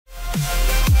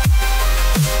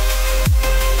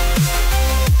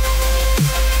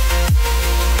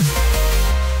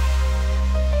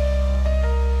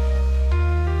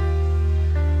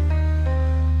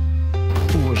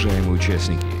Уважаемые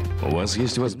участники, у вас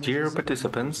есть возможность... Dear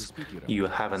participants, you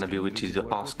have an ability to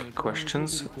ask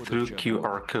questions through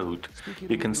QR code.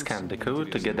 You can scan the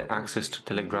code to get the access to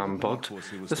Telegram bot.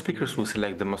 The speakers will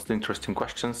select the most interesting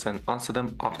questions and answer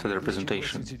them after their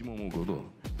presentation.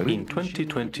 In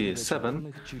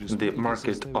 2027, the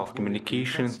market of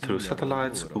communication through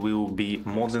satellites will be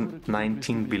more than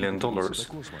 $19 billion.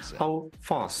 How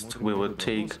fast will it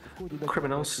take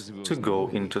criminals to go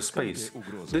into space?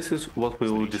 This is what we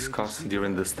will discuss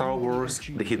during the Star Wars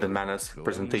The Hidden Menace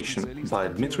presentation by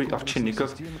Dmitry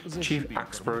Ovchinnikov, chief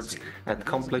expert at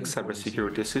complex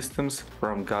cybersecurity systems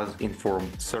from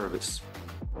Gazinformservice.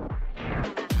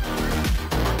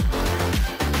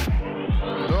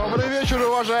 Добрый вечер,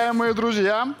 уважаемые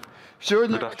друзья!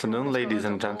 Good afternoon, ladies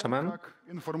and gentlemen.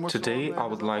 Today I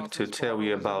would like to tell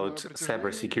you about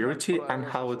cybersecurity and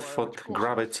how it fought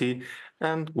gravity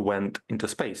and went into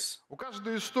space.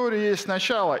 Each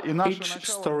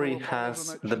story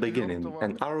has the beginning,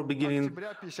 and our beginning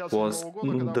was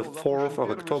the 4th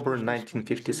of October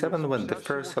 1957 when the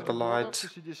first satellite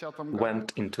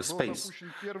went into space.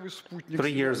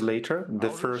 3 years later, the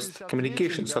first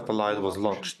communication satellite was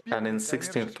launched, and in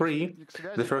 1963,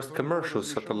 the first commercial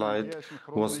satellite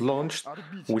was launched,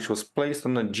 which was placed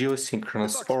on a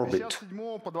geosynchronous orbit.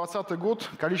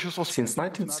 Since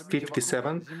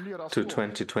 1957 to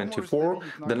 2024,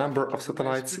 the number of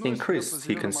satellites increased.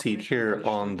 You can see it here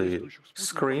on the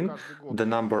screen, the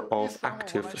number of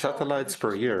active satellites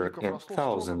per year in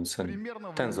thousands and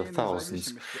tens of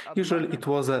thousands. Usually it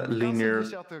was a linear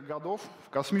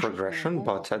progression,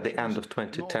 but at the end of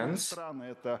 2010s,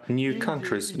 new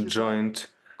countries joined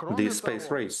the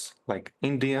space race, like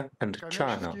India and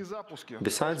China.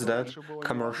 Besides that,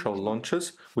 commercial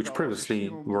launches, which previously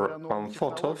were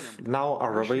unthought of, now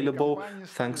are available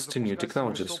thanks to new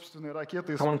technologies.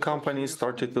 Common companies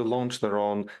started to launch their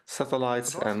own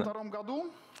satellites and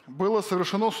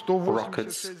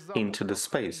rockets into the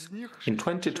space. In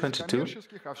 2022,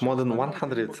 more than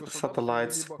 100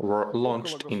 satellites were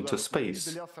launched into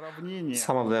space.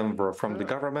 Some of them were from the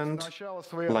government,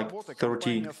 like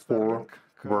 34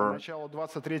 were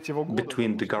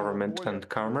between the government and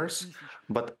commerce,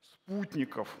 but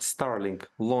Starlink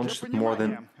launched more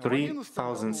than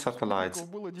 3,000 satellites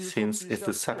since its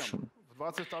inception.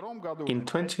 In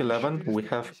 2011, we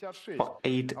have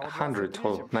 800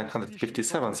 or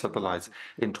 957 satellites.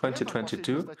 In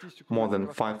 2022, more than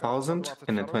 5,000,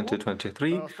 and in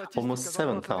 2023, almost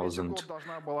 7,000.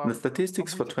 The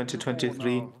statistics for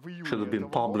 2023 should have been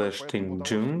published in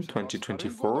June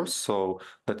 2024, so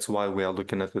that's why we are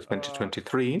looking at the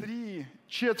 2023.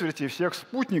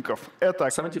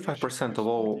 75% of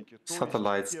all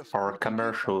satellites are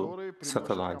commercial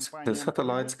satellites. The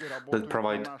satellites that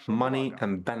provide money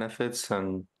and benefits,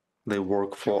 and they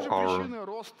work for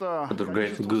the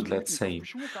greater good, let's say.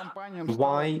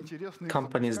 Why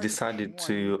companies decided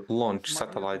to launch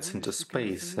satellites into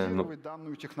space and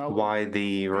why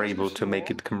they were able to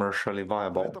make it commercially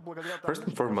viable? First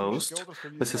and foremost,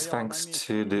 this is thanks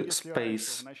to the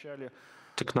space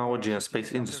technology and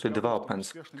space industry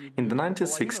developments. In the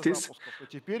 1960s,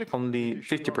 only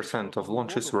 50% of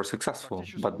launches were successful,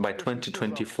 but by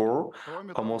 2024,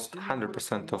 almost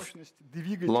 100% of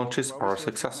launches are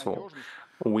successful.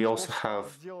 We also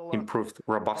have improved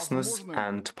robustness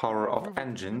and power of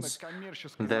engines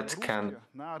that can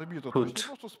put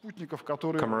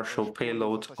commercial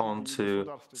payload onto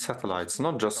satellites,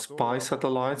 not just spy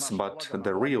satellites, but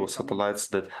the real satellites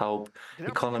that help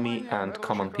economy and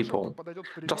common people.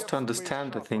 Just to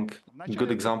understand, I think a good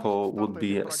example would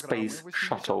be a space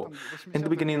shuttle. In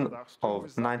the beginning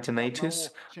of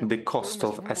 1980s, the cost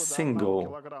of a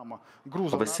single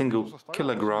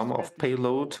kilogram of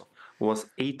payload was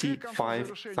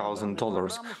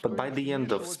 $85,000, but by the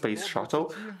end of Space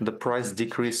Shuttle, the price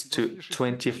decreased to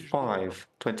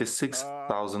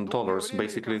 $26,000,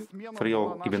 basically 3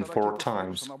 or even 4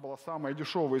 times.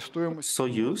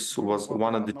 Soyuz was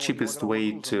one of the cheapest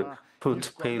way to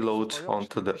put payload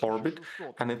onto the orbit,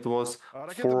 and it was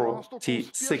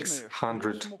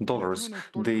 $4,600.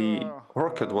 The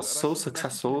rocket was so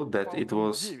successful that it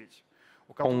was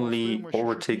only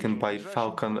overtaken by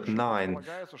Falcon 9,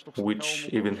 which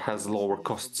even has lower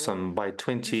costs. And by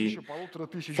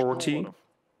 2040,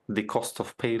 the cost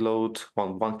of payload,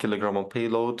 1 kilogram of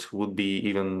payload, would be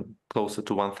even closer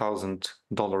to $1,000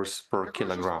 per Какое же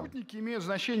kilogram. спутники имеют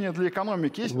значение для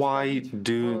экономики? Если Why вспомнить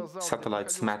do зал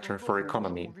satellites Кремлевского matter for дома, можно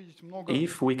economy? увидеть много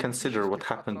If we consider what критических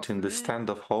happened in the отраслей, stand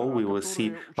of hall, we will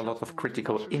see которые a lot of участвуют в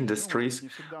critical нашей жизни. Ну, может industries быть, не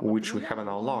всегда which we have напрямую, in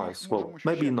our но мы их lives. можем Well,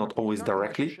 maybe ощущать. not Как always они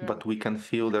directly, ощущают but we can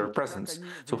feel their спутники, как presence. они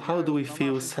So how do we влияют на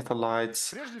feel нашу жизнь?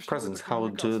 satellites' Прежде всего, это presence? How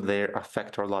do коммуникация. they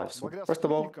affect our lives? Well, Благодаря first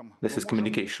of all, спутникам this мы is можем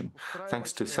communication.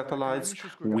 Thanks устраивать to satellites,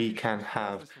 экономическую, we географическую can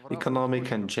have связность в разных economic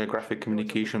and точках. geographic Причем делать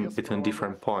это communication без between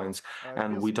different проводов, points,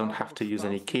 and без we don't have базовых to use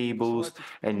any станций, cables,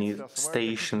 посылать any экспедиции, осваивать какие-то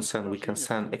stations, and we can месторождения в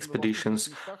send труднодоступных expeditions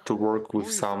местах. to work with Ну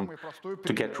и some самый простой to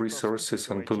пример — get это resources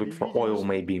and спутниковое to look for oil, телевидение,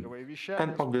 maybe. спутниковое And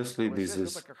вещание. obviously, Спутниковая this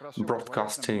связь — это is как раз все позволяет нам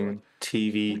делать broadcasting,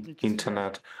 TV, спутники связи.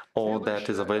 internet, all that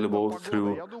is Следующее — это available погода.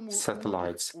 through Я думаю, у многих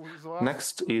satellites. из вас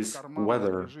Next в is карманах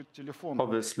weather. лежит телефон.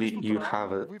 Obviously, И с you утра,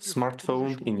 have a выпив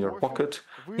smartphone кружечку in your кофе, pocket.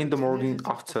 вы In the morning, слезете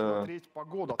after посмотреть a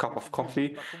погоду, cup of открыть coffee,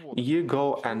 виджет. Так вот, you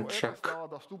go все and это check стало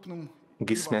доступным и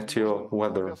Gizmeteo возможным благодаря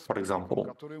weather, for спутникам, example.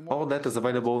 которые All могут that is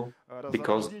засекать available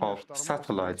because зарождение of штормов, смотреть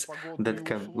satellites погодные that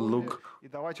can условия look и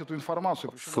давать эту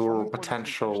информацию. Причем for основным пользователем,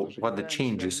 конечно potential же, weather являемся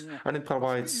changes, не and it простые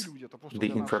provides люди, это просто the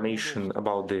для нашего information удобства,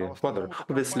 about а в the weather. основном это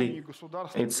компании и Obviously,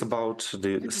 государства. it's Ведь about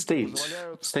the спутники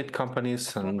позволяют state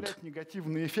companies, and ослаблять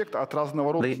негативный эффект от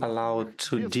разного рода they allow стихийных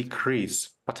to бедствий. decrease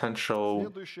potential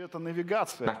Следующее — это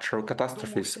навигация. natural Я думаю,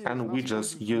 catastrophes, все из and нас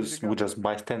пользуются we навигатором. just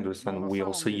bystanders, Но and на we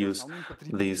самом also деле use основным these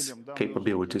потребителем данной услуги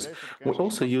capabilities. является, это, We конечно же, also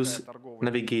морская use торговля.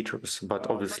 navigators, but Так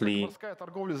как obviously морская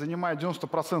торговля занимает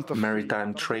 90% maritime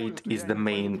торговли, trade то is я the не пойду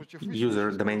main против мысли, user,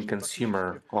 очень the скоро, main что практически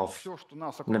consumer of все, что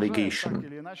нас окружает, так navigation.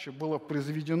 или иначе было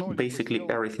произведено либо Basically,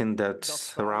 сделано everything и that's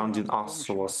доставлено surrounding при us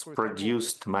помощи was морской торговли.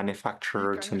 produced, И,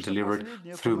 manufactured, and конечно, delivered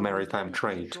последнее — это through maritime наблюдение,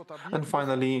 trade. подсчет And объектов,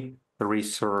 finally,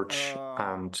 research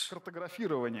and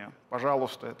картографирование.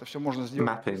 Пожалуйста, это все можно сделать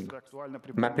mapping. быстро и актуально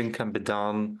при Mapping помощи can be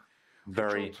done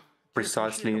very учет тех вещей,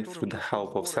 precisely которые through the происходят help в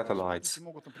of городе. Спутники satellites.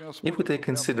 могут, например, If we использоваться для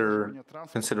отслеживания consider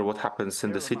транспорта. what happens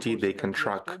in the Рядом city, находятся they can такие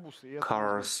track автобусы, и это может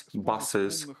cars, использоваться в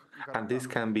buses, умных and this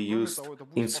городах. can be Кроме used того, это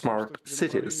будет in smart способствовать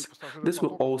перенаправлению cities. This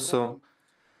will пассажиропотока в also сторону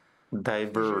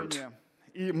divert снижения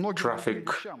и многим другим traffic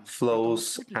вещам. Поэтому flows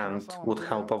спутники на and самом would деле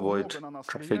help avoid много на нас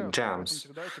traffic влияют. Поэтому jams.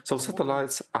 теперь давайте So посмотрим,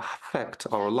 satellites affect our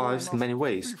что у lives in нас many в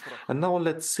ways. цифрах. And now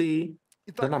let's see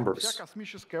the Итак, вся numbers.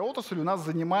 космическая отрасль у нас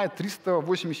занимает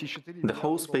 384 The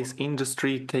whole миллиарда space долларов.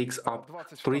 industry takes up 22 год,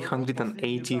 последние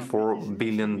данные. $384 Из них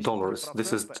billion.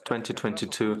 This is 73% the это как раз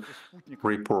 2022 устройства спутников.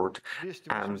 report, 281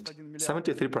 and миллиард.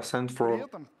 73% При for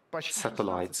этом почти 16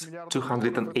 satellites, миллиардов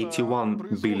долларов это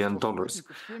 $281 billion. производство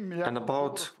спутников, 7 And миллиардов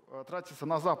about долларов тратится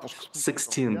на запуск спутников.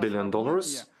 $16 Для billion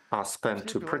сравнения, are spent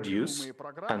все to produce пилотируемые and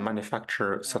программы,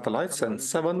 manufacture satellites, когда and люди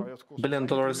 $7 летают в космос, billion они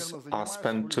примерно are занимают всего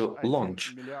spent лишь to 1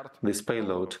 launch миллиард this payload.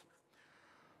 долларов.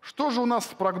 Что же у нас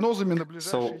с прогнозами на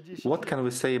ближайшие So, 10 what лет? can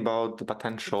we say about the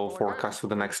potential forecast for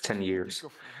the next 10 years?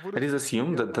 It is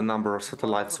assumed that the number of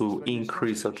satellites will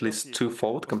increase at least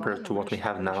twofold compared to what we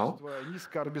have now.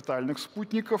 Низкоорбитальных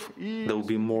спутников и There will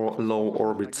be more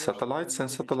low-orbit satellites and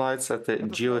satellites at the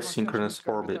geosynchronous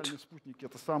orbit.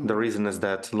 The reason is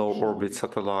that low-orbit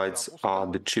satellites are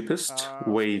the cheapest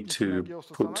way to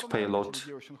put payload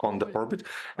on the orbit,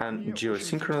 and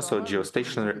geosynchronous or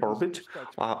geostationary orbit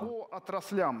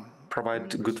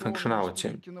provide good functionality.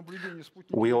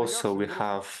 We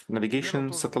have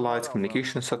navigation satellites,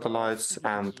 communication satellites,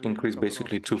 and increase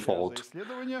basically twofold.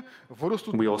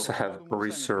 We also have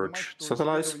research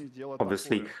satellites,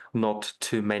 obviously not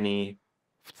too many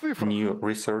new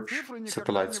research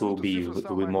satellites will be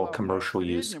more commercial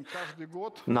use.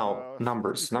 Now,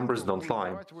 numbers don't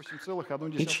lie.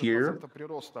 Each year,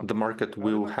 the market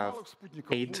will have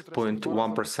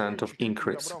 8.1% of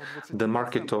increase. The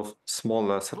market of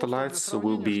smaller satellites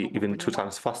will be even 2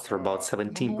 times faster, about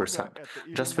 17%.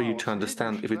 Just for you to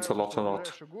understand if it's a lot or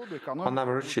not. On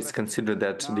average, it's considered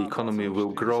that the economy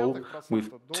will grow with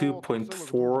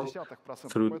 2.4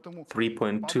 through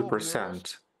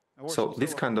 3.2%. So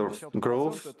this kind of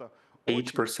growth,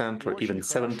 8% or even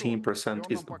 17%,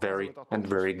 is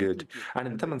very good. And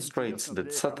it demonstrates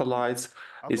that satellites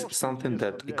is something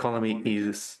that economy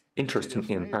is interested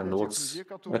in and what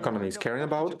economy is caring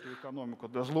about.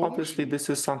 Obviously, this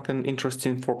is something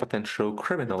interesting for potential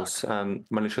criminals and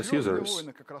malicious users.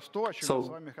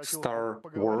 So, Star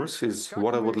Wars is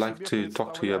what I would like to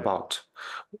talk to you about.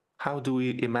 How do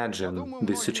we imagine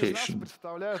this situation?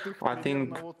 I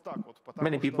think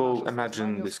many people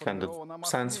imagine this kind of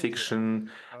science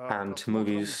fiction and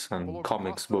movies and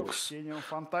comics books,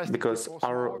 because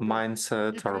our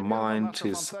mindset, our mind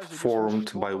is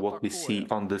formed by what we see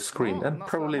on the screen, and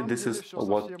probably this is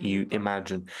what you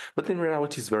imagine. But in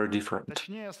reality, it's very different.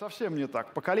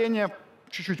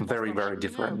 very, very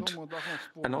different.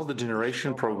 An older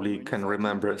generation probably can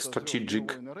remember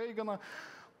Strategic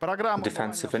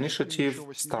Defensive Initiative,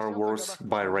 Star Wars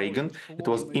by Reagan. It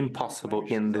was impossible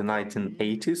in the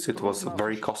 1980s. It was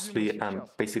very costly and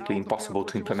basically impossible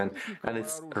to implement, and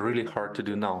it's really hard to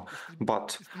do now.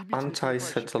 But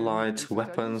anti-satellite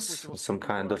weapons, some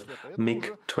kind of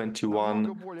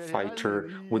MiG-21 fighter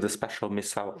with a special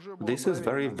missile, this is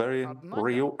very, very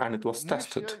real, and it was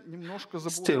tested.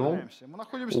 Still,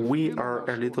 we are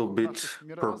a little bit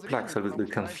perplexed, a little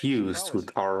bit confused with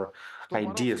our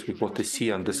ideas, with what we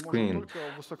see on the screen.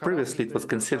 Previously, it was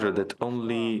considered that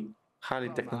only highly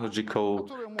technological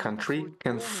country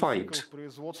can fight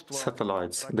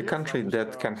satellites. The country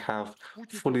that can have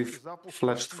fully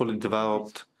fledged, fully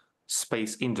developed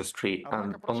space industry,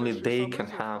 and only they can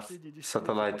have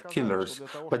satellite killers.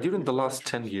 But during the last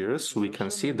 10 years, we can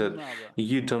see that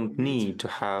you don't need to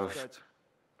have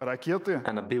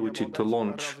an ability to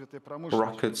launch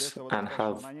rockets and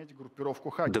have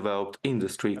developed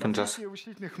industry. You can just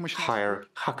hire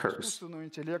hackers.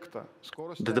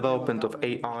 The development of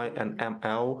AI and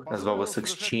ML, as well as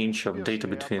exchange of data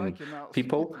between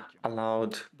people,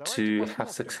 allowed to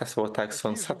have successful attacks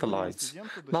on satellites.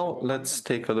 Now let's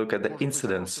take a look at the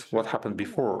incidents, what happened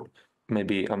before.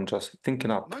 Maybe I'm just thinking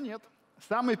up.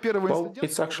 Well,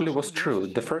 it actually was true.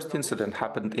 The first incident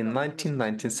happened in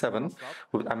 1997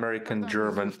 with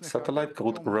American-German satellite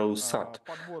called ROSAT.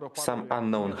 Some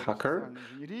unknown hacker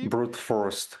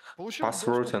brute-forced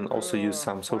passwords and also used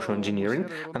some social engineering,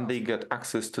 and they got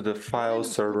access to the file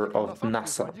server of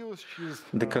NASA.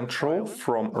 The control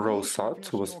from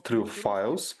ROSAT was through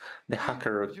files. The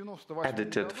hacker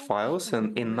edited files,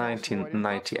 and in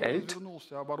 1998,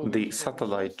 the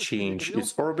satellite changed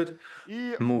its orbit,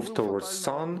 moved towards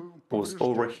Sun, was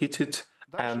overheated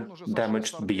and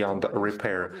damaged beyond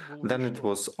repair. Then it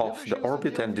was off the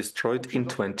orbit and destroyed in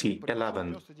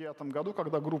 2011.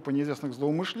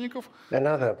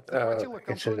 Another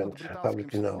incident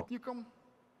publicly known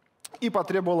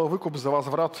happened in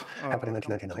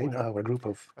 1999, where a group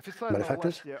of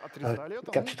malefactors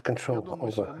captured control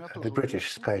over the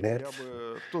British Skynet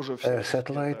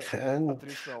satellite and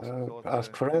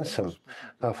asked for ransom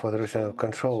for the return of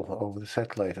control over the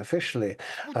satellite. Officially,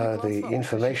 the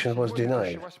information was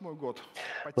denied.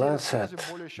 Landsat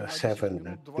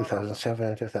 7, 2007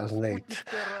 and 2008,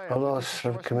 a loss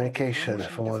of communication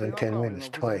for more than 10 minutes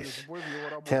twice.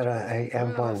 Terra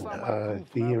AM1,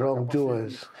 the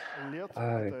wrongdoers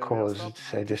caused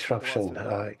a disruption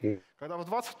in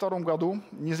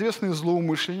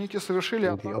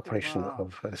the operation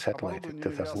of the satellite in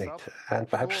 2008. And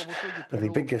perhaps the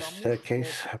biggest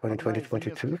case happened in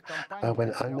 2022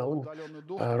 when unknown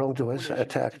wrongdoers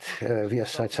attacked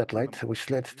Viasat satellite, which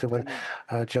led to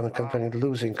a German company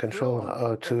losing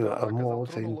control to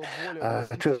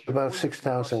about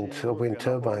 6,000 wind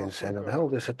turbines. And on the whole,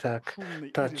 this attack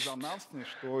touched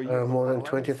more than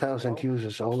 20,000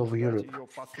 users all over Europe.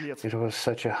 It was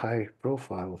such a high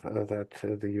profile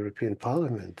that the European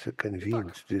Parliament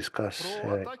convened to discuss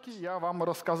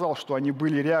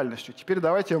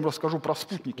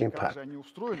impact.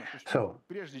 So,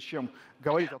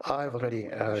 I've already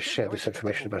shared this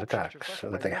information about attacks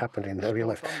that they happened in real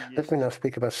life. Let me now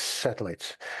speak about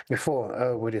satellites.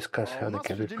 Before we discuss how they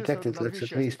can be protected, let's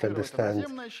at least understand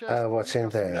what's in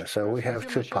there. So we have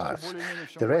two parts,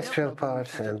 the terrestrial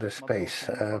part and the space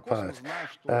part.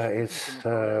 It's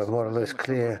more or less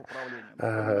clear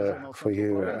for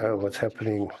you what's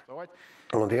happening.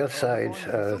 On the other side,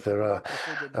 there are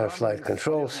flight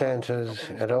control centers,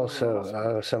 and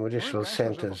also some additional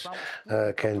centers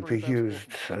can be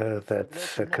used that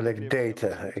collect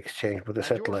data exchanged with the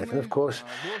satellite. And of course,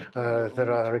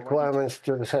 there are requirements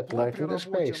to the satellite in the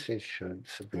space. It should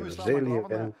be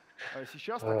resilient.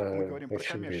 It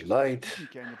should be light.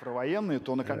 And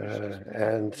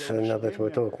now that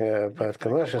we're talking about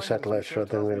commercial satellites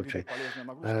rather than military,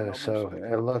 so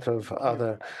a lot of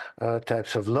other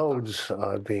types of loads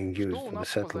are being used in the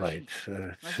satellite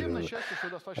to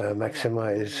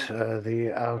maximize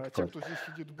the output.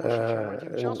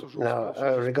 Now,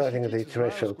 regarding the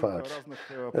terrestrial part,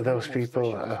 those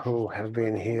people who have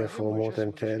been here for more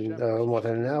than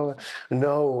an hour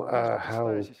know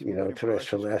how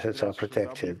terrestrial assets are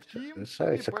protected. So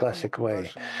it's a classic way.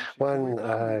 One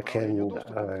can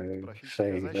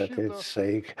say that it's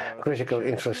a critical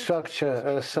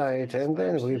infrastructure site, and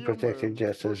then we protect it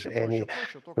just as any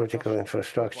critical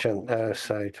infrastructure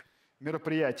site.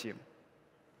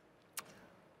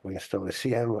 We install a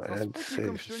CM and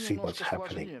see what's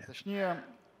happening.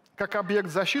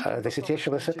 The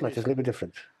situation with satellite is a little bit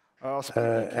different. as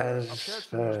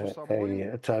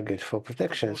a target for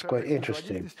protection. It's quite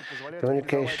interesting.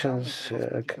 Communications,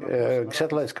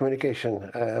 satellites communication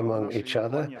among each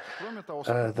other,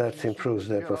 that improves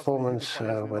their performance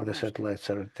when the satellites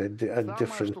are at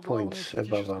different points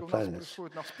above our planets.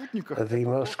 The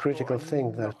most critical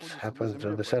thing that happens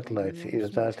on the satellite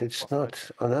is that it's not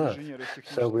on Earth,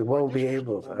 so we won't be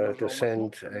able to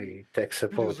send a tech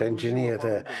support engineer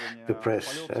there to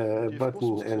press a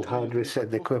button and hard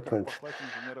reset the equipment.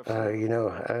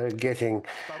 Getting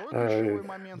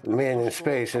men in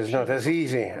space is not as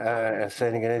easy as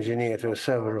sending an engineer to a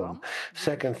server room.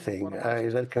 Second thing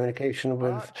is that communication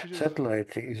with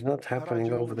satellite is not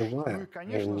happening over the wire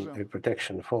in a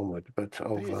protection format, but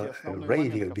over a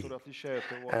radio beam.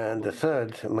 And the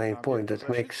third main point that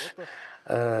makes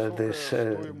this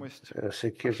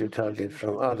security target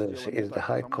from others is the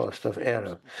high cost of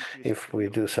error. If we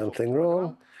do something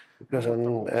wrong, because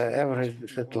on average, the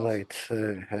satellite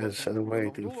has a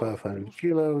weight of 500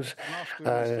 kilos.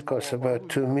 It costs about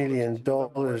 $2 million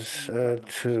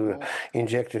to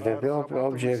inject it into the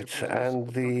object, and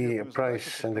the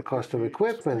price and the cost of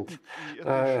equipment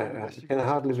can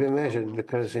hardly be measured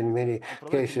because in many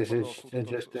cases it's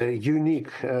just a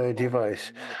unique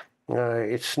device.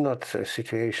 It's not a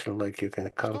situation like you can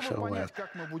come somewhere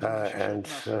and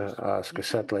ask a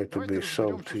satellite to be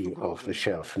sold to you off the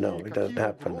shelf. No, it doesn't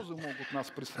happen.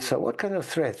 So what kind of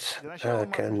threats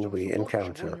can we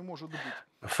encounter?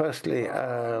 Firstly,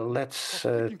 let's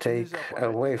take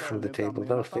away from the table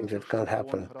those things that can't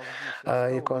happen.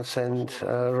 You can't send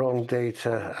wrong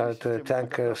data to a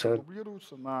tanker, so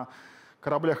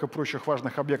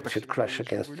it should crash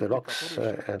against the rocks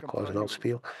and cause an oil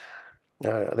spill.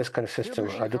 This kind of system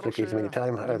are duplicated many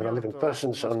times. There are living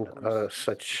persons on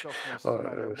such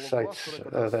sites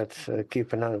that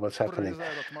keep an eye on what's happening.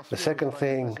 The second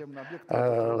thing,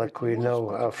 like we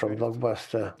know from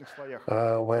Blockbuster,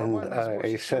 when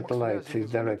a satellite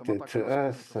is directed to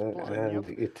Earth and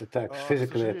it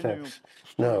physically attacks,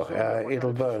 no,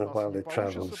 it'll burn while it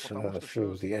travels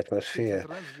through the atmosphere.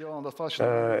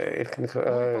 It can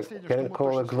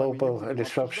call a global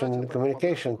disruption in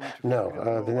communication. No,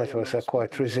 the networks are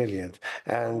quite resilient.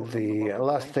 And the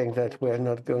last thing that we're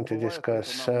not going to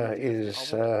discuss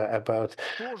is about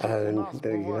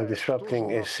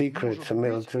disrupting a secret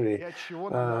military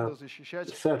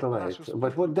satellite.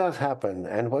 But what does happen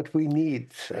and what we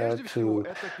need to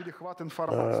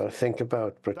think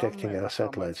about protecting our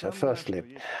satellites? Firstly,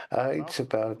 it's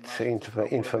about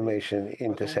information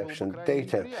interception.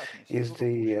 Data is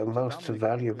the most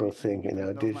valuable thing in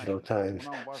our digital times.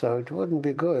 So it wouldn't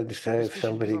be good if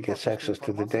somebody gets access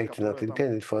to the data not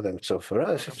intended for them. So for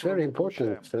us, it's very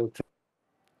important to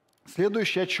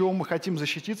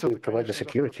provide the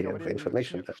security of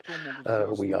information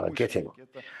that we are getting.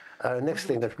 Next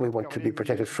thing that we want to be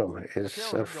protected from is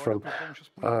from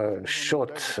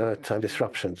short-time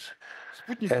disruptions.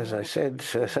 As I said,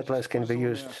 satellites can be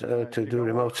used to do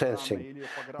remote sensing.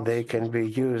 They can be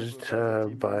used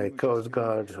by Coast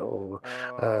Guard or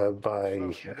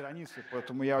by,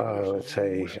 let's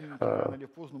say,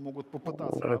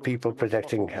 people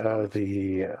protecting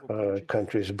the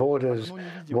country's borders,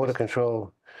 border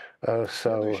control.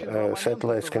 So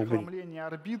satellites can be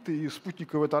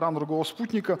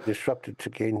disrupted to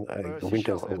gain a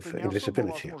window of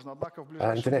invisibility.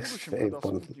 And the next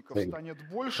important thing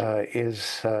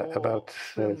is about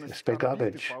space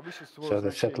garbage, so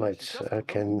that satellites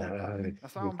can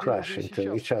crash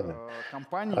into each other.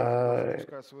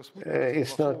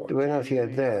 We're not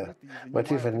yet there,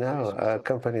 but even now,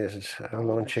 companies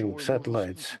launching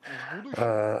satellites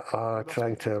are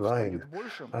trying to align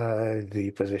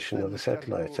the position of the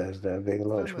satellites as they're being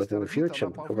launched. But in the future,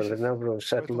 when the number of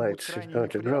satellites is going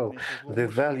to grow, the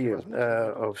value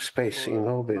of space in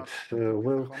orbit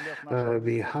will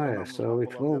be higher, so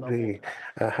it won't be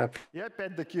happy. Because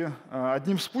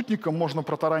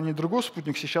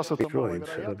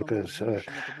there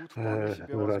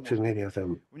are too many of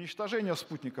them.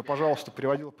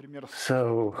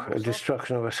 So,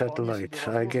 destruction of a satellite.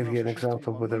 I gave you an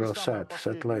example with the Rosat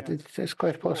satellite. It's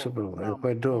quite possible and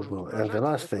quite doable. And the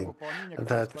last thing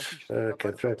that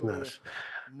can threaten us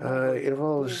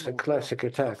involves classic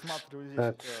attacks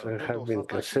that have been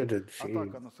considered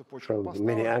from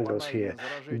many angles here.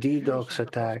 DDoS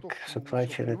attack, supply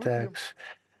chain attacks,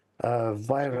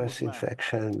 virus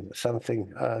infection, something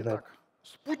that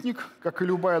Спутник, как и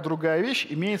любая другая вещь,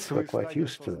 имеет свои We're quite стадии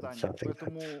used to создания. something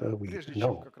Поэтому that we прежде чем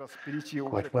know как раз перейти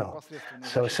уже quite к well. непосредственной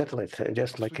So a защите, satellite,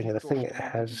 just like any other обсудить то, thing, что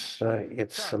мы has будем,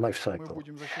 its как life мы cycle.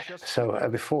 будем защищать So спутник,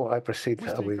 before I proceed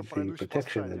быстренько with the пройдусь по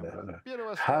protection стадиям. and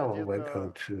Первая how стадия — we're going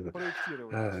это to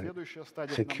проектирование. Следующая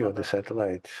стадия — это нам secure the надо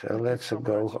satellite, путник let's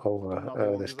собрать, go потом over надо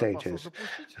его the безопасно stages.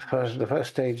 запустить. The first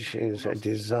stage Спутник у is нас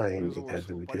design. It реализовывает has to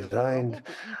свою be полезную designed.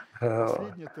 работу. И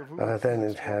последнее — это вывод из Then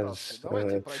it эксплуатации. has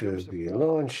Давайте to пройдемся be по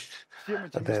launched. всем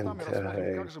этим Then местам и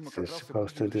рассмотрим, как же мы как it's раз и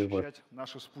supposed to будем do what защищать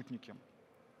наши спутники.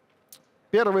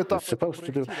 Первый этап — it's это supposed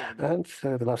to do. проектирование. And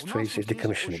the last У нас phase is тут есть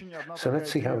decommissioning. очень одна So let's такая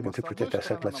see how we're дилемма. going to С одной protect our стороны,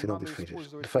 satellites нам in all надо these phases.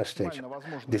 использовать The first stage, максимально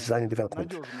возможные design and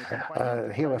development. надежные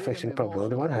компоненты, Here we're facing a проверенные, problem. но On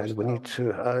с the one другой hand, we need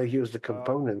стороны, to use the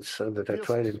components that are без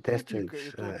tried and tested спутника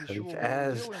и то, для чего and мы его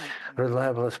as делаем,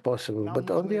 reliable as possible. нам But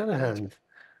on the нужно other иметь hand,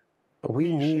 we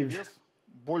меньший need вес,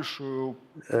 большую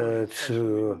пользу, скажем,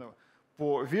 to именно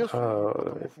по весу и по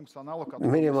тому функционалу, который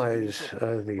он на себе minimize несет.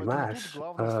 the Поэтому тут mass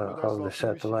главное соблюдать of the золотую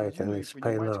satellite and середину и its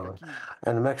понимать, payload какие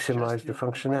and maximize the части компонентов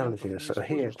functionality. мы So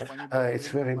here, используем, чтобы они были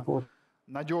it's very одновременно important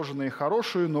надежные и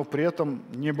хорошие, но при этом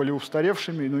не были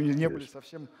устаревшими, ну, не были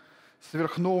совсем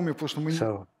сверхновыми, потому что мы,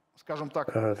 скажем так,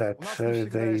 that у нас не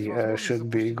всегда есть they возможность should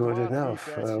be запустить good 2, 3,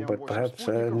 enough, 5, 7, but 8 perhaps спутников,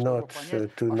 чтобы not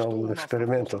понять, too а что у novel нас там в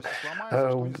experimental. космосе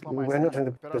сломается, что не сломается. We're not Нет, in a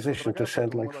операция position to дорогая,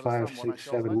 send поэтому like мы должны с 5, самого 6,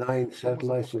 начала 7, знать, 9 что мы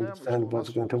satellites and запускаем и что understand у what's нас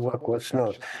going to будет work, работать what's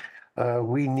not. качественно.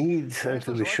 We need to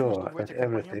Конечно, be желательно, sure чтобы that эти компоненты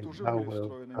everything уже были will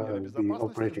встроены меры be безопасности,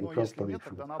 operating но если properly нет, from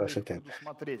тогда the надо first их attempt.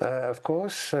 предусмотреть. Of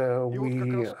course, И вот как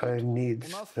we раз тут need у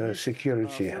нас есть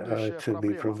security следующая to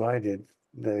be проблема. provided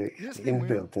the Если мы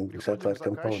inbuilt in the приходим к satellite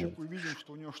component. заказчику и видим,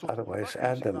 что у него что-то не Otherwise, так, мы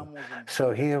add всегда them. можем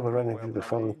So here we're running новое into the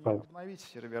following обновление, problem. обновить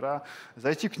сервера,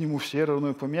 зайти к нему в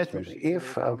серверную, поменять между If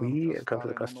серверами we с come to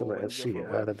the старой на customer новое and see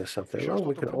НГФВ. that there's something Еще wrong,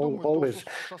 we что-то can придумать, то always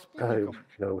со спутником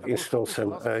такой install штуки у some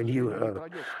нас, к new сожалению, не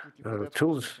пройдет. Спутник летает в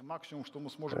tools, космосе. Максимум, что мы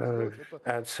сможем сделать, это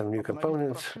add some new обновить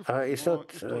components. прошивку, It's но not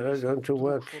и то, если going to вдруг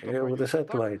work что-то with the пойдет не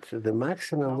так, satellite. The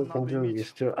maximum we нам can надо do иметь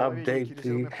is to в голове некий update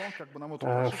the резервный план, как бы нам эту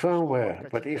прошивку снова firmware.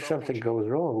 But откатить if something рабочей. goes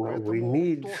wrong, we Поэтому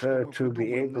need то, что мы to be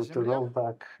придумаем на able to roll Земле,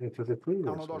 back to the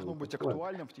previous оно должно one. быть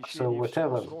актуальным в So течение всего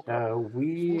whatever срока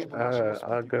we службы нашего are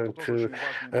спутника. going Это тоже to очень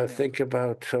важный момент. think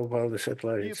about while the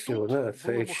satellite И is still on тут Earth,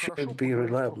 было it бы хорошо should be поговорить про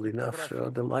reliable enough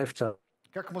криптографию. the lifetime.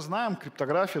 Как мы знаем,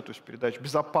 криптография, то есть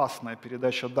безопасная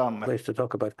передача данных, Place to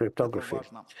talk about это cryptography.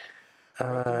 важно.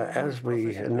 As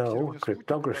we know,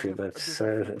 cryptography, that's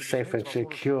safe and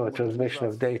secure transmission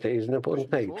of data, is an important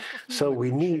thing. So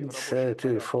we need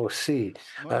to foresee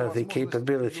the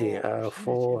capability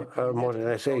for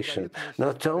modernization,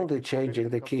 not only changing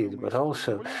the keys, but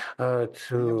also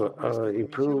to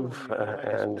improve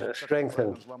and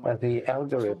strengthen the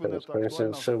algorithms. For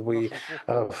instance, we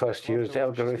first used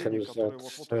algorithms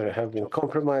that have been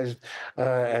compromised,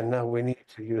 and now we need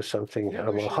to use something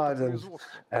more hardened,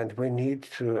 and we need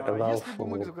to allow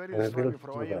for an ability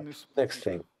to that. Next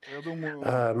thing,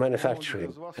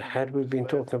 manufacturing. Had we been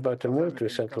talking about a military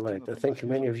satellite, I think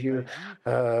many of you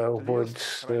would,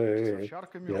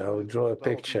 draw a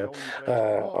picture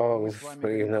of,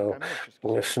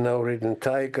 a snow-ridden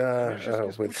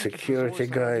tiger with security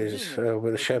guys,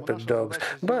 with shepherd dogs.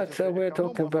 But we're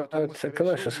talking about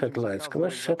commercial satellites.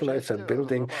 Commercial satellites are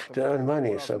building to earn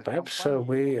money, so perhaps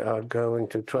we are going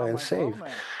to try and save.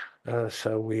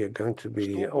 So we are going to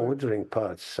be ordering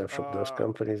parts from those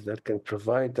companies that can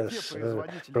provide them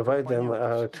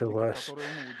to us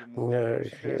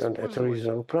at a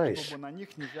reasonable price.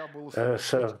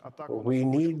 So we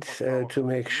need to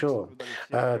make sure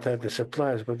that the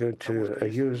suppliers we're going to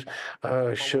use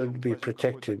should be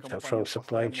protected from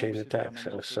supply chain attacks,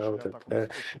 so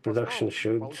that production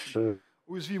should.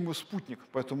 Уязвимый спутник,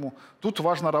 поэтому тут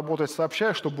важно работать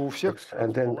сообща, чтобы у всех.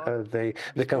 And then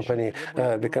the company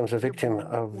becomes a victim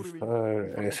of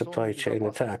a supply chain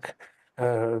attack.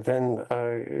 Then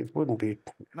it wouldn't be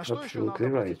absolutely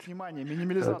right.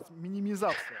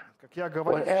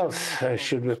 What else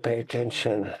should we pay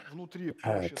attention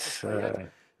at?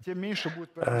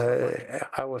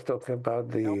 I was talking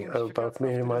about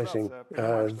minimizing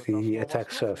the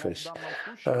attack surface.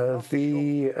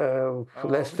 The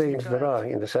less things there are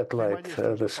in the satellite,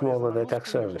 the smaller the attack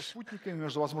surface.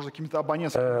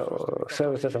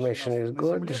 Service automation is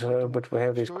good, but we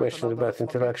have these questions about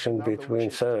interaction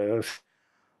between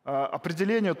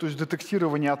определение, то есть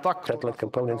детектирование атак, satellite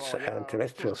components and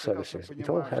terrestrial services. It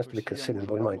all has to be considered in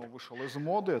one mind.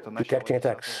 Detecting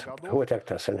attacks, who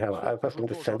attacked us and how. I personally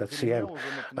understand that CM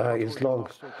is long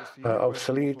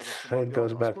obsolete. It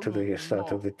goes back to the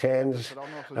start of the 10s.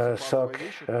 SOC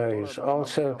is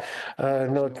also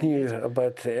not new,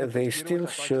 but they still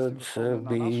should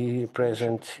be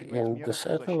present in the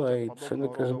satellite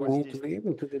because we need to be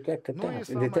able to detect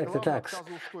attacks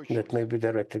that may be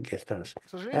directed against us.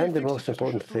 And the most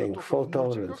important thing, fault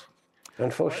tolerance.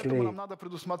 Unfortunately,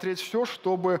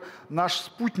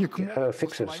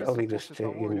 fixes only exist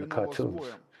in cartoons.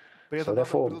 So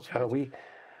therefore, we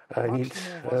need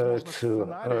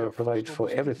to provide for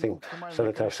everything so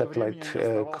that our satellite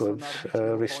could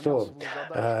restore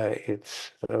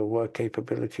its work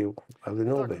capability while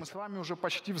in orbit.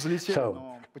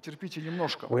 So,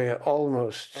 we're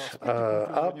almost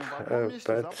up,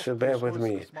 but bear with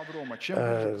me.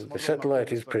 The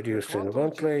satellite is produced in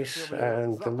one place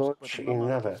and the launch in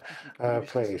another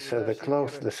place. The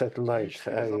closer the satellite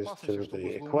is to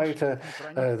the equator,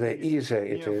 the easier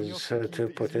it is to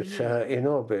put it in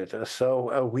orbit.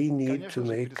 So we need to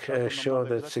make sure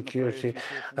that security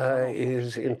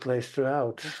is in place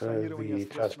throughout the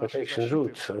transportation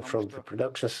route from the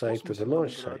production site to the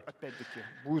launch site.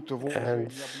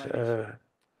 And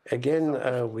again,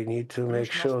 we need to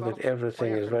make sure that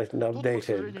everything is right and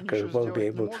updated because we won't be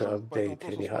able to update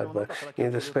any hardware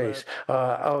in the space.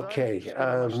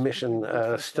 Mission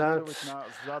starts.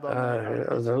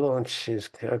 The launch is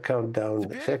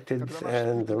countdown affected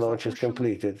and the launch is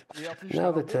completed.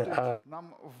 Now that our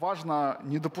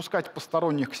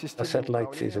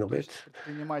satellite is in orbit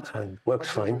and works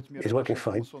fine, is working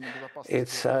fine,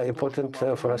 it's important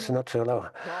for us not to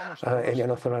allow any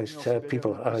unauthorized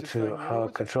people to our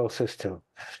control system.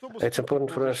 It's important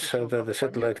for us that the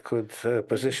satellite could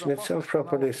position itself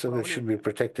properly so that it should be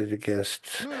protected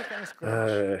against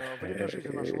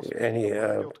any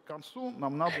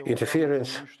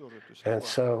interference, and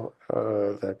so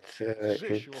that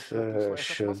it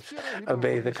should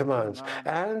obey the commands.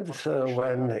 And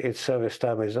when its service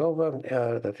time is over,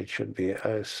 that it should be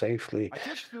safely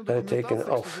taken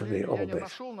off the orbit.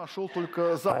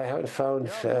 I haven't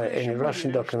found any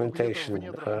Russian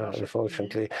documentation,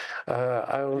 unfortunately.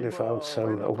 I only found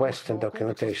some Western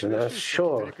documentation. I'm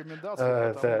sure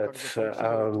that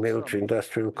our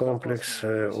military-industrial complex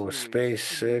or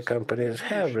space companies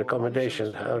have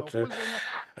recommendations how to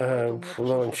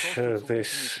launch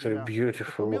this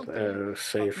beautiful,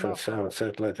 safe and sound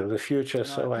satellite of the future,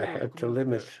 so I had to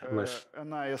limit myself.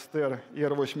 NASTR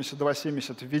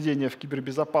ER8270 «Введение в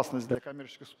кибербезопасность для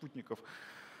коммерческих спутников».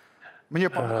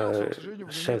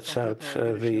 Sets out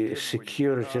the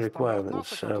security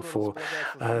requirements for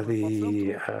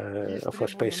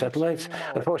space satellites.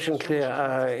 Unfortunately,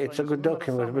 it's a good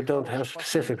document, but don't have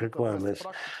specific requirements.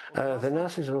 The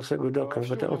NASA is also a good document,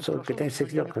 but also a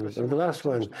basic document. And the last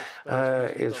one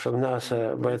is from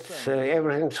NASA, but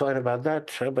everything's fine about that,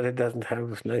 but it doesn't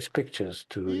have nice pictures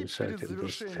to insert in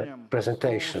this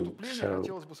presentation. So,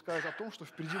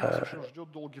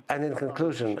 and in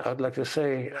conclusion, I'd like to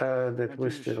say that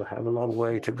we still have a long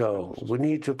way to go. We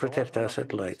need to protect our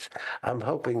satellites. I'm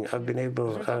hoping I've been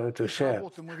able to share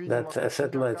that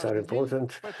satellites are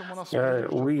important.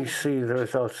 We see the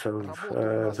results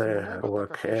of their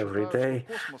work every day.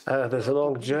 There's a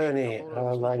long journey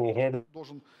lying ahead.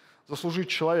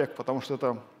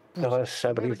 Nevertheless,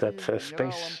 I believe that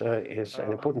space is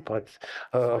an important part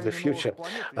of the future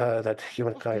that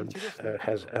humankind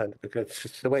has, because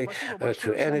it's the way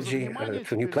to energy,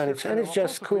 to new planets, and it's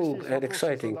just cool and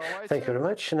exciting. Thank you very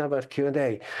much. Now about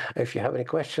Q&A. If you have any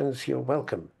questions, you're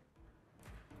welcome.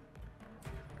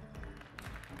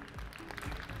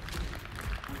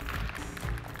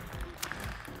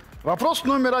 Вопрос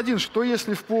номер один. Что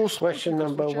если в ПО Question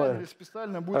number one.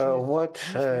 What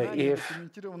if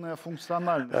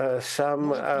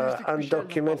some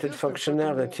undocumented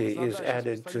functionality is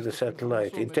added to the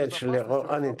satellite, intentionally or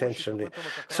unintentionally?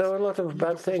 So a lot of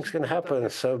bad things can happen.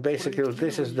 So basically,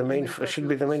 this is the main, should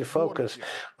be the main focus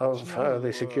of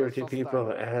the security people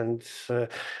and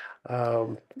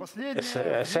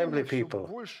assembly people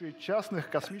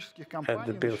at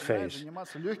the build phase.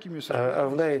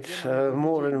 Of late,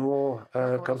 more and more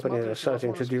companies are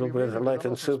starting to deal with light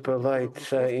and super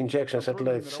light injection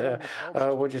satellites.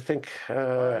 What do you think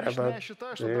about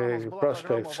the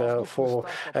prospects for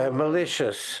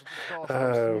malicious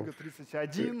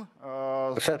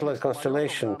satellite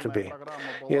constellation to be?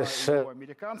 Yes,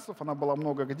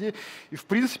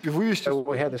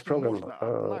 we had this program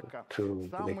to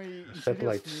make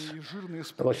satellites,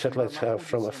 launch satellites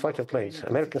from fighter planes.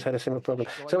 Americans had a similar program,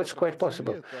 so it's quite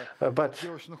possible. But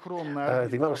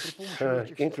the most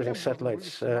interesting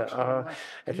satellites are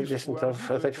at a distance of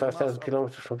 35,000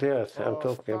 kilometers from the Earth. I'm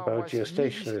talking about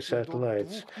geostationary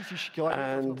satellites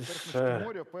and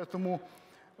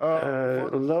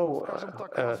low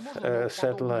Earth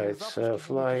satellites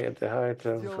fly at the height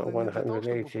of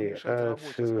 180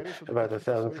 to about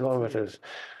 1,000 kilometers.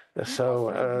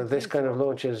 So this kind of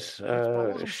launches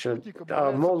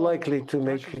are more likely to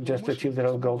achieve their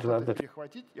own goals rather than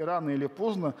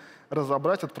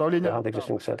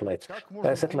existing satellites.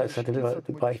 Satellites are delivered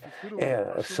by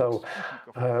air, so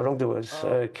wrongdoers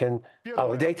can.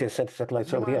 Our data is sent to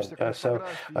satellites over the air, so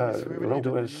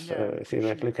wrongdoers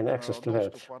theoretically can access to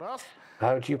that.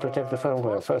 How do you protect the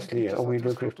firmware? Firstly, we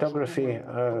do cryptography,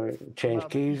 change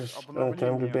keys on a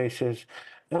timely basis.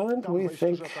 And we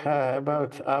think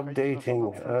about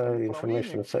updating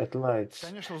information satellites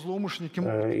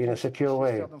in a secure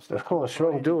way. Of course,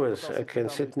 wrongdoers can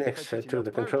sit next to the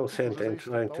control center and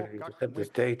try to intercept this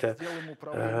data,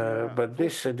 but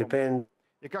this depends.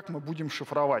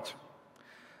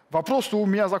 Design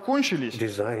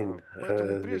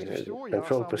the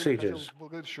control procedures.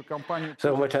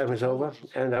 So my time is over,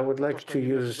 and I would like to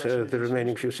use the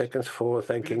remaining few seconds for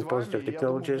thanking Positive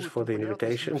Technologies for the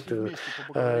invitation to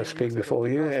speak before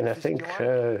you. And I think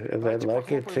they'd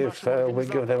like it if we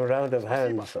give them a round of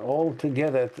hands all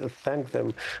together to thank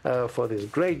them for this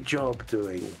great job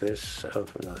doing this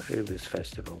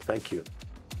festival. Thank you.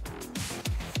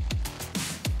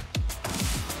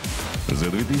 За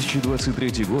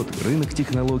 2023 год рынок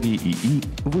технологий ИИ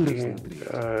вырос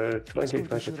на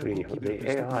 2023, the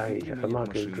AI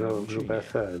market grew by a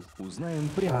third. Узнаем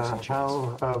прямо сейчас.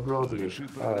 How broadly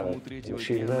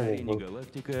machine learning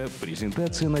галактика.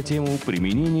 Презентация на тему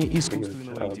применения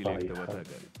искусственного интеллекта в атаках.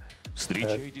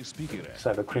 Встречайте спикера.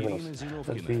 Cyber criminals.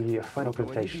 The final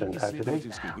presentation today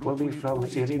will be from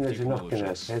Irina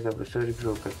Zinokhina, head of the research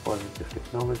group at Positive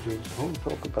Technologies, who will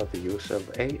talk about the use of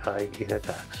AI in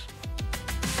attacks.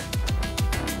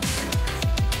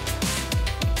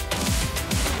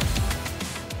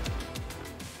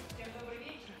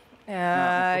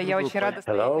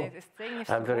 Hello,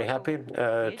 I'm very happy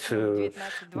to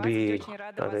be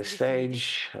on the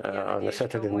stage on a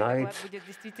Saturday night,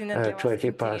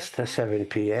 20 past 7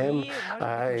 p.m.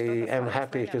 I am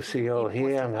happy to see you all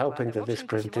here. I'm hoping that this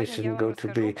presentation is going to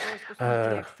be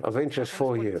of interest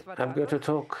for you. I'm going to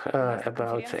talk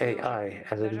about AI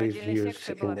as it is used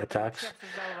in attacks.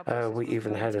 We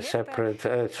even had a separate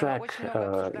track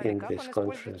in this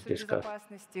conference discussed.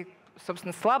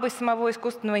 Собственно, слабость самого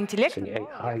искусственного интеллекта.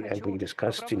 AI has been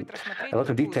discussed in a lot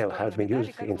of detail how it's been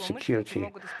used in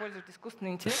security.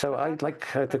 So I'd like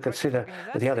to consider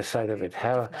the other side of it,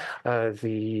 how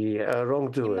the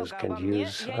wrongdoers can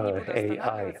use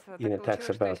AI in attacks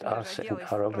about us and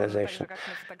our organization.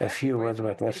 A few words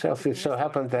about myself. It so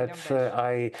happened that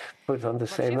I put on the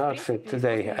same outfit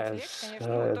today as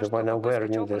the one I'm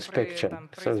wearing in this picture,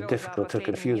 so it's difficult to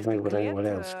confuse me with anyone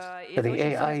else. The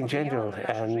AI in general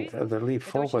and the leap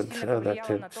forward that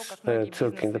it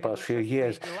took in the past few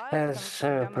years has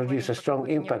produced a strong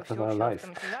impact on our life.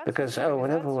 Because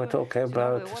whenever we're talking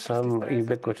about some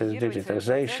ubiquitous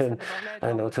digitization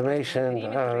and automation,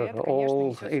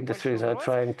 all industries are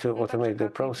trying to automate their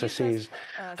processes,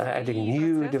 adding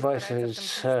new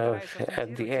devices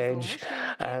at the edge.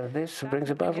 And this brings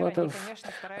about a lot of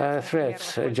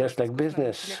threats. Just like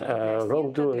business,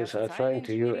 wrongdoers are trying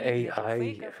to use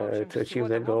AI to achieve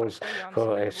their goals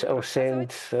for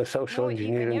send social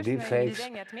engineering, deepfakes,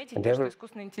 and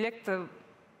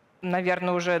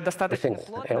everything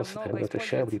else I'm going to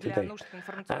share with you today.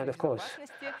 And of course,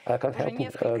 I can't help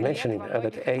mentioning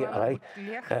that AI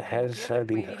has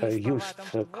been used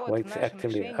quite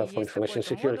actively for information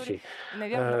security.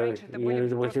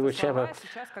 Whichever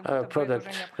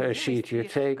product sheet you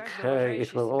take,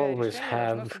 it will always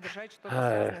have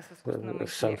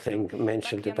something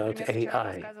mentioned about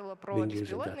AI being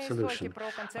used in that solution.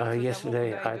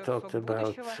 Yesterday, I talked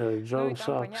about drone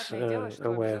socks,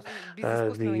 where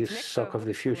the sock of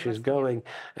the future is going,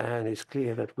 and it's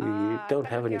clear that we don't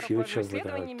have any future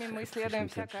without artificial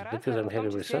intelligence. Because I'm head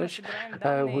of research,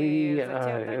 we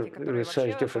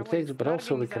research different things, but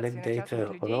also we collect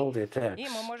data on all the attacks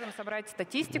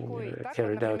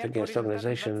carried out against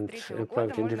organizations and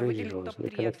private individuals. We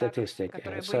collect statistics,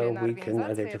 so we can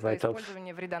identify top.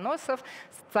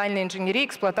 Социальной инженерии,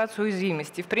 эксплуатацию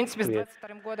уязвимости. В принципе, с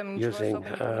 2022 годом ничего особо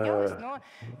не поменялось, но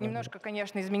немножко,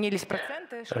 конечно, изменились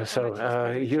проценты,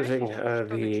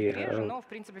 но, в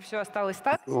принципе, все осталось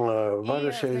так. И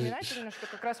знаменательно, что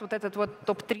как раз вот этот вот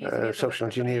топ-3 social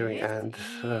engineering and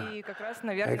как раз,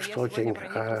 наверное, exploiting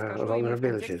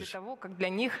vulnerabilities. Того, как для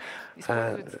них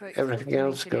используется Everything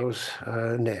else goes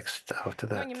next after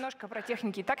that. Немножко про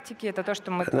техники и тактики, это то,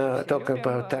 что мы Talking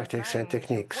about tactics and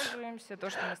techniques.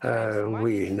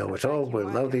 We know it all, we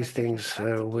love these things.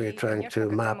 We're trying to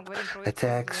map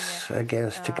attacks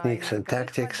against techniques and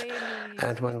tactics.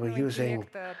 And when we're using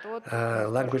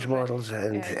language models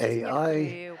and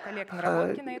AI,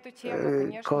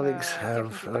 colleagues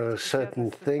have certain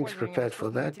things prepared for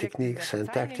that, techniques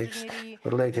and tactics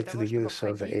related to the use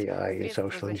of AI in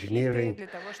social engineering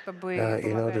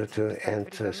in order to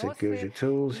enter security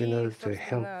tools, in order to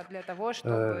help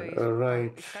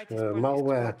write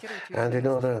malware, and in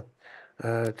order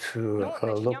to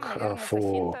look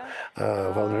for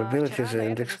vulnerabilities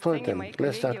and exploit them.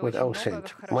 Let's start with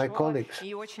OSINT. My colleagues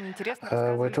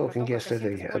were talking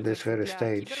yesterday at this very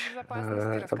stage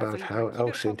about how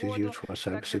OSINT is used for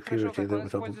cybersecurity. They were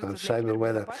talking about cyber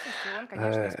weather,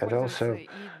 and also,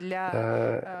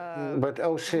 but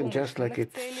OSINT, just like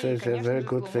it is a very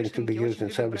good thing to be used in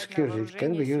cybersecurity, it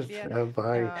can be used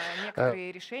by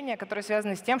решения, которые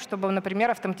связаны с тем, чтобы,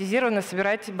 например, автоматизированно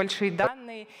собирать большие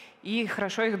данные и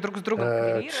хорошо их друг с другом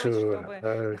коррелировать, чтобы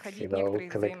находить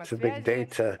некоторые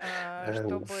взаимосвязи,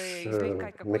 чтобы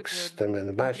извлекать mix them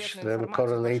and match them,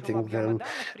 correlating them,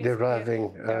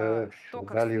 deriving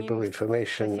valuable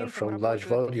information from large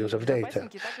volumes of data.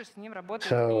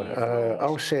 So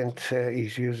OSINT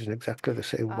is used in exactly the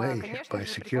same way by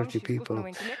security people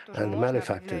and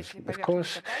malefactors. Of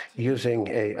course, using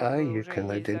AI, you can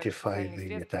identify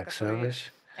the attack surface,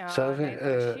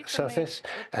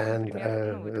 and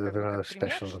there are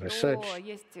special research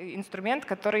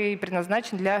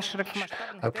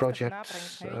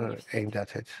projects aimed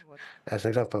at it. As an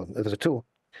example, there's a tool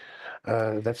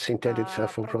that's intended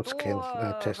for broad-scale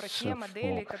tests of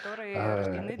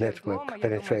network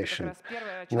penetration.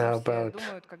 Now, about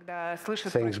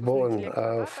things born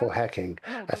for hacking,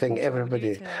 I think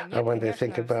everybody, when they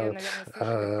think about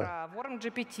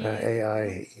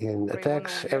AI in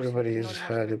attacks, everybody has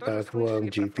heard about Worm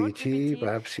GPT.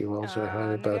 Perhaps you've also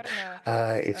heard about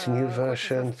its new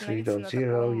version,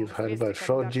 3.0. You've heard about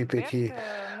Fraud GPT.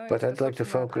 But I'd like to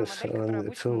focus on a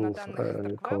tool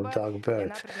called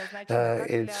Darkbird.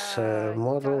 It's a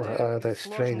model that's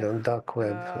trained on dark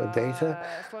web data,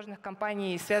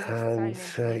 and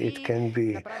it can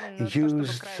be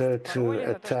used to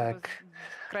attack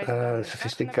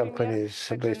sophisticated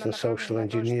companies based on social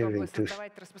engineering. To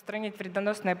распространять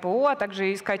вредоносное ПО, а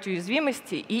также искать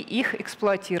уязвимости и их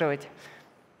эксплуатировать.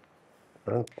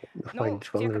 Find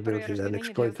vulnerabilities and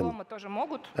exploit them.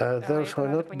 Those who are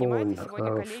not born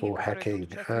for hacking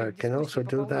can also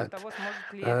do that.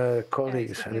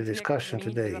 Colleagues had a discussion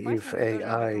today if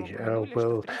AI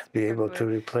will be able to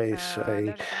replace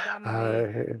a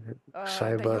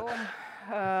cyber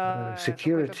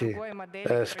security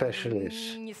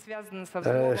specialists.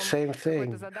 Same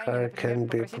thing can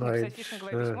be applied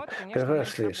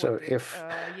conversely. So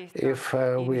if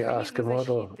we ask a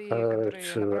model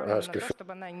to ask if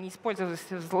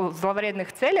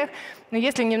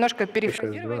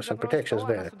there are some protections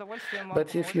there,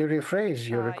 but if you rephrase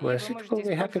your request, it will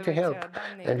be happy to help,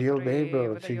 and you'll be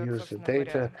able to use the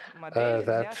data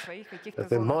that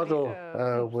the model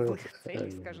will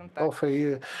offer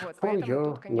you for your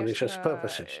malicious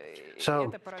purposes.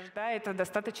 So,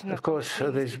 of course,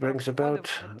 this brings about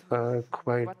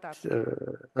quite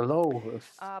a low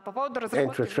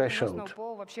entry threshold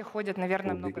to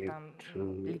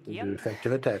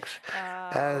effective attacks.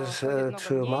 As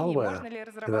to malware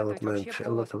development, a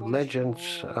lot of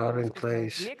legends are in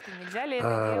place.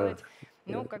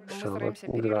 So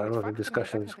there are a lot of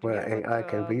discussions where AI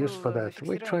can be used for that.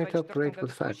 We try to operate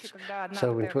with facts.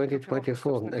 So in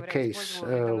 2024, a case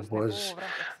was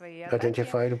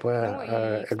identified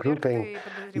where a grouping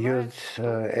used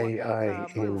AI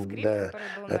in the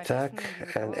attack,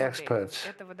 and experts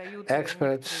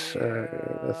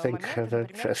think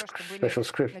that a special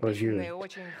script was used,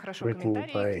 written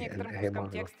by an AI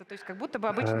model.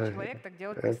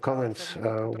 Comments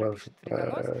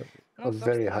of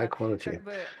very high quality.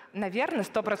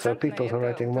 So people who are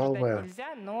writing malware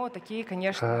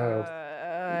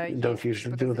don't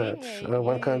usually do that.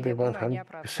 One can't be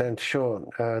 100% sure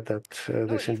that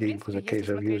this indeed was a case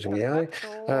of using AI,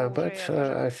 but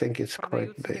I think it's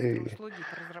quite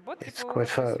it's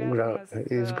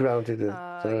grounded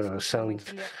in sound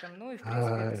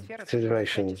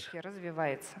considerations.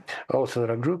 Also,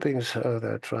 there are groupings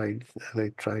that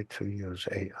try to use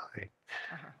AI.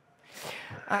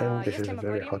 And this is a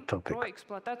very hot topic.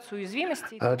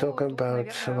 Talk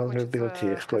about vulnerability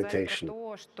exploitation.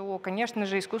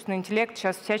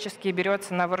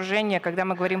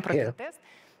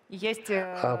 Here,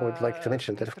 I would like to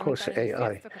mention that, of course,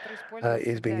 AI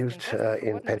is being used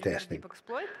in pen testing.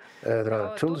 There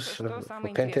are tools for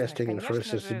pen testing, and for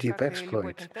instance, the deep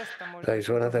exploit is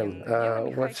one of them.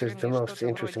 What is the most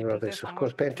interesting about this? Of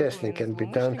course, pen testing can be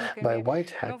done by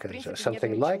white hackers.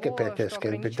 Something like a pen test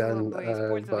can be done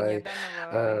by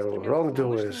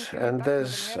wrongdoers, and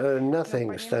there's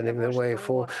nothing standing in the way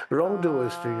for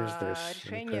wrongdoers to use this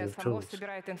kind of tools.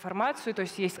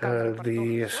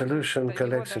 The solution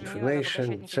collects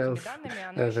information itself.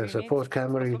 The support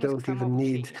camera, you don't even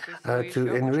need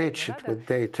to enrich it with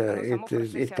data.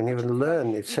 It can even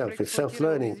learn itself. It's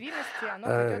self-learning.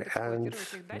 And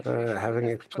having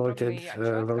exploited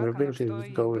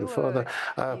vulnerabilities, going further,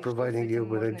 providing you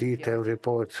with a detailed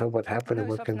report of what happened and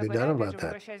what can be done about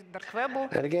that.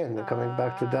 And again, coming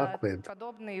back to dark web,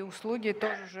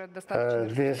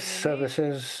 these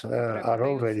services are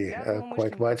already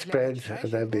quite widespread.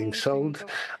 They're being sold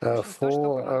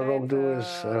for wrongdoers,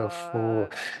 for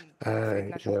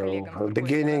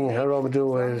beginning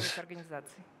wrongdoers,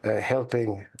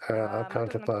 helping our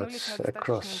counterparts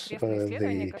across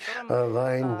the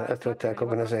line to attack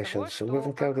organizations. So we've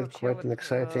encountered quite an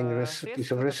exciting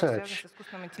piece of research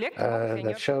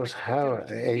that shows how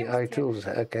AI tools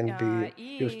can be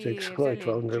used to exploit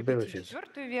vulnerabilities.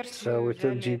 So we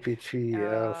took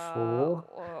GPT-4,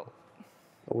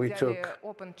 we took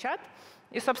OpenChat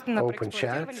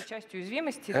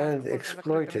and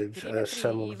exploited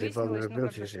some of the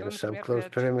vulnerabilities in some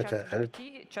closed perimeter. And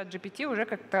ChatGPT уже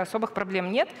как-то особых проблем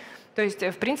нет. То есть,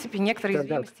 в принципе, некоторые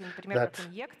уязвимости, например, как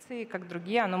инъекции, как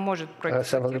другие, оно может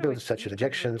some vulnerabilities such as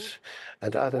injections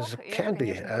and others can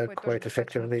be quite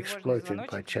effectively exploited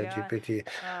by ChatGPT.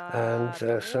 And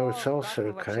so it's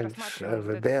also kind of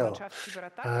a bell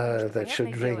that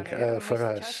should ring for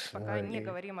us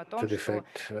to the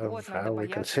effect of how we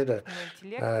consider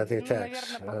the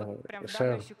attacks.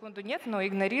 So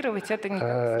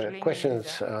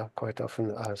questions are quite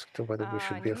often asked whether we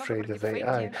should be afraid of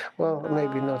AI. Well,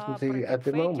 maybe not at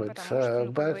the moment,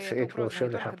 but it will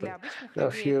surely happen. Now,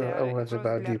 a few words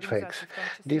about deepfakes.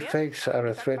 Deepfakes are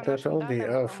a threat not only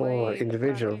for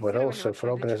individuals, but also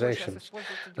for organizations.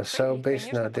 So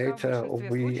based on our data,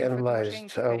 we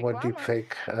analyzed what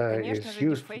deepfake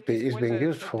is being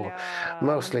used for.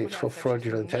 Mostly it's for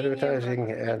fraudulent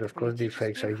advertising, and of course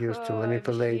deepfakes are used to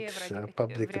manipulate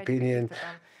public opinion,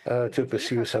 to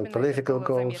pursue some political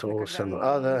goals or some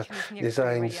other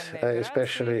designs.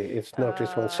 Especially it's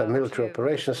noticed when some military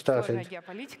operation started.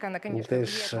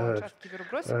 This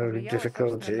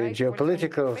difficult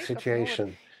geopolitical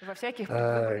situation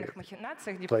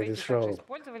played its role.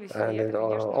 And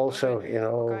also,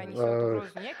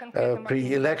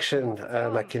 pre-election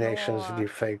machinations,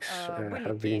 deepfakes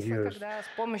have been used,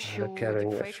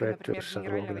 carrying a threat to some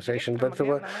organization. But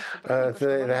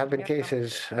there have been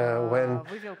cases when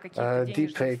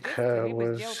deepfake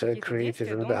was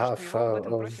created on behalf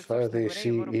of the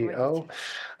CEO,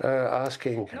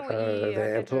 asking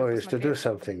their employees to do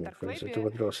something, for instance, to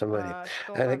withdraw some money.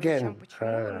 And again,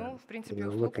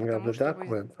 looking at the dark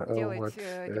web, what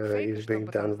is being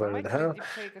done where and how,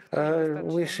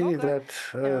 we see that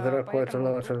there are quite a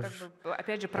lot of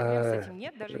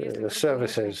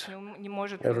services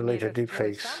related to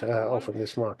deepfakes often in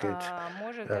this market.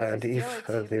 And if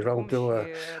the wrongdoer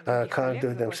can't do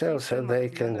it themselves, they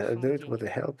can do it with the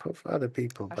help of other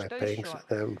people by paying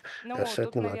them a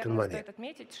certain amount of money.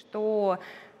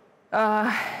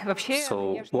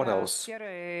 So what else?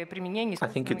 I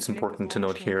think it's important to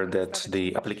note here that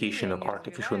the application of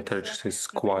artificial intelligence is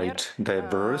quite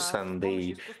diverse and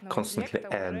they constantly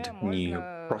add new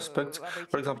prospects.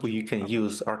 For example, you can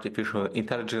use artificial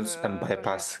intelligence and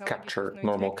bypass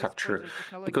normal capture,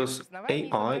 because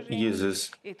AI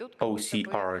uses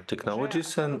OCR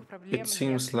technologies and it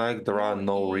seems like there are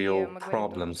no real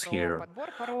problems here.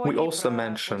 We also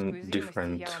mentioned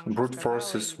different brute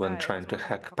forces when trying to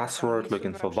hack passwords,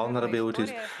 looking for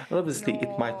vulnerabilities. And obviously,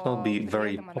 it might not be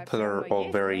very popular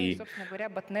or very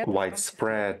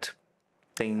widespread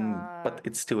thing, but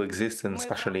it still exists, and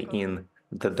especially in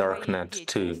the darknet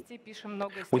too.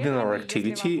 Within our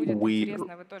activity, we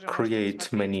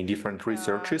create many different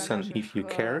researches, and if you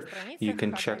care, you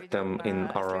can check them in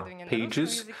our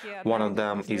pages. One of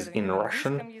them is in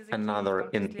Russian, another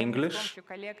in English,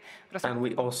 and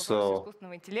we also,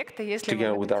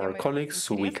 together with our colleagues,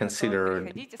 we consider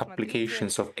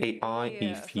applications of AI.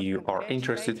 If you are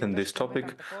interested in this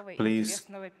topic, please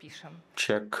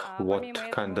check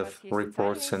what kind of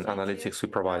reports and analytics we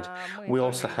provide. We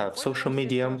also have social media.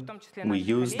 We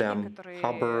use them,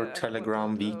 Hubber,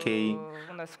 Telegram, VK,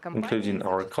 including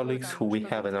our colleagues who we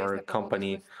have in our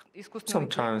company.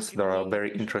 Sometimes there are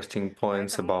very interesting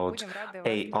points about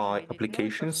AI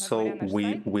applications, so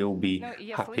we will be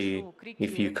happy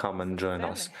if you come and join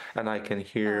us. And I can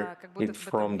hear it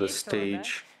from the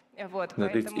stage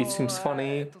that it seems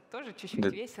funny,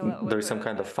 that there is some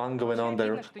kind of fun going on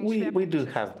there. We do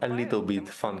have a little bit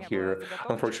fun here.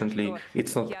 Unfortunately,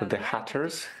 it's not the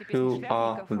hatters who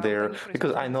are there,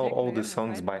 because I know all the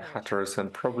songs by hatters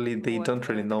and probably they don't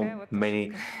really know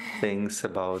many things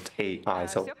about AI,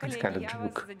 so it's kind of a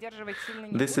joke.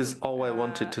 This is all I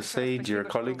wanted to say, dear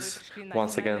colleagues.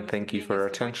 Once again, thank you for your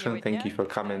attention. Thank you for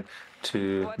coming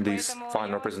to this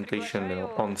final presentation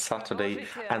on Saturday,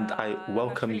 and I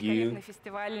welcome you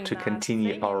to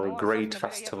continue our great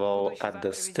festival at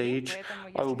the stage.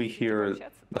 I will be here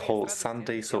the whole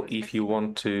Sunday, so if you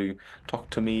want to talk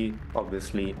to me,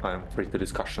 obviously I'm free to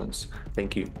discussions.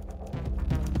 Thank you.